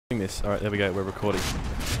this. Alright, there we go, we're recording.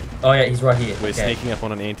 Oh yeah, he's right here. We're sneaking up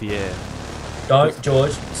on an anti-air. Don't,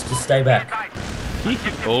 George, just stay back.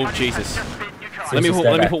 Oh, Jesus. Let me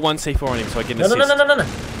put one C4 on him so I get an assist.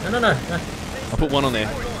 No. I'll put one on there.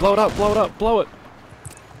 Blow it up, blow it up, blow it.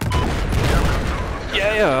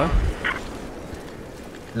 Yeah.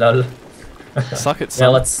 Lol. Suck it, son. Yeah,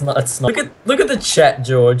 let's not. Look at the chat,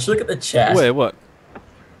 George. Look at the chat. Where, what?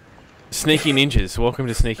 Sneaky Ninjas. Welcome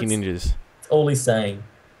to Sneaky Ninjas. That's all he's saying.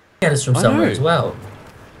 He had us from somewhere as well.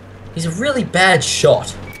 He's a really bad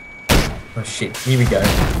shot. Oh shit, here we go.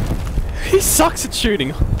 He sucks at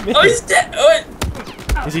shooting. Oh, he's dead! Oh.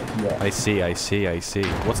 Is he? Yeah. I see.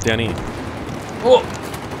 What's down here? Oh.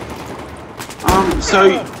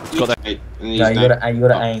 So... Got that. No, you gotta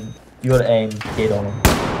aim. You gotta aim dead on him.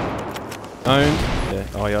 Owned. Yeah.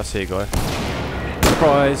 Oh yeah, I see a guy.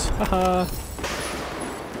 Surprise! Haha.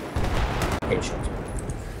 Headshot.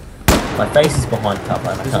 My face is behind cover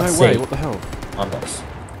and I can't see. There's no way, what the hell? I'm lost.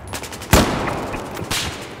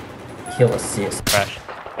 Kill assist. Crash.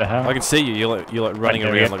 The hell? I can see you, you're like running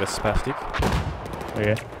around like a spastic. There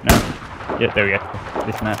we go. No. Yeah, there we go.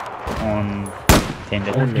 This map on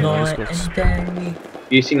Tender. Night and day.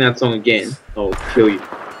 If you sing that song again, I'll kill you.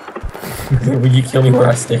 Will you kill me where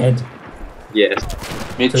I stand? Yes.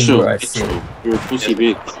 Mitchell, you're a pussy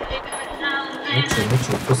bitch.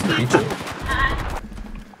 Mitchell, pussy Mitchell.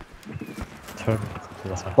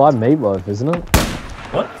 By Meatloaf, isn't it?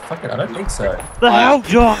 What? Fuck it, I don't think so. The hell,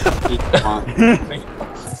 John?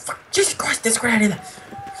 Jesus Christ, let's get out of here.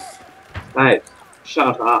 Mate,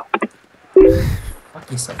 shut up.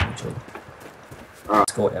 Fuck yourself, Mitchell. Alright.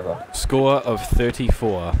 Score ever. Score of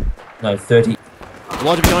 34. No, 30.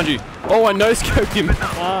 Elijah behind you. Oh, I no-scoped him.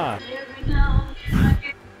 Ah.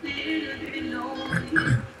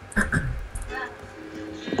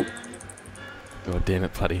 God damn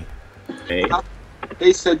it, buddy. Hey.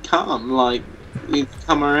 He said come, like, you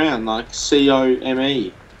come around, like,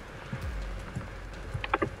 C-O-M-E.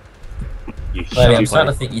 Wait, I'm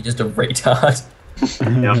starting to think you're just a retard.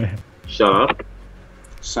 Yeah. Shut up.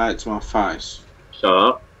 Say it to my face. Shut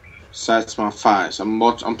up. Say it to my face. I'm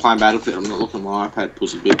playing Battlefield. I'm not looking at my iPad,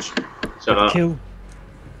 pussy bitch. Shut up. Kill.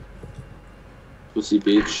 Pussy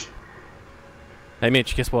bitch. Hey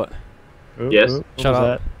Mitch, guess what? Yes. Shut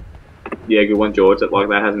up. Yeah, good one, George. That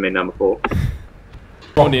hasn't been done before.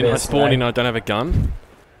 I spawned in, I don't have a gun.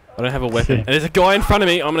 I don't have a weapon. And there's a guy in front of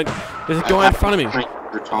me, there's a guy in front of me.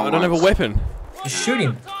 I don't have a weapon. Just shoot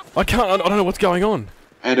him. I can't, I don't know what's going on.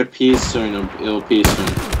 It appears soon, it'll appear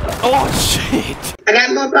soon. Oh shit! I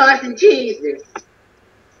got more bars than Jesus.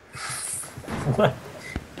 What?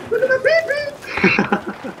 Look at my baby.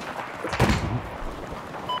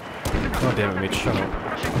 God damn it, Mitch, shut up.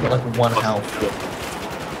 I've got like one health.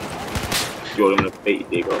 George, I'm gonna beat you,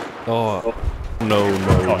 Diego. Oh. No.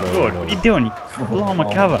 What are you doing? You're blowing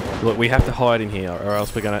my cover. Look, we have to hide in here, or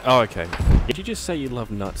else we're gonna... Oh, okay. Did you just say you love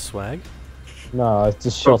nut swag? No, I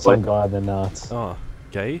just shot some guy in the nuts. Oh,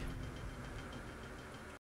 gay?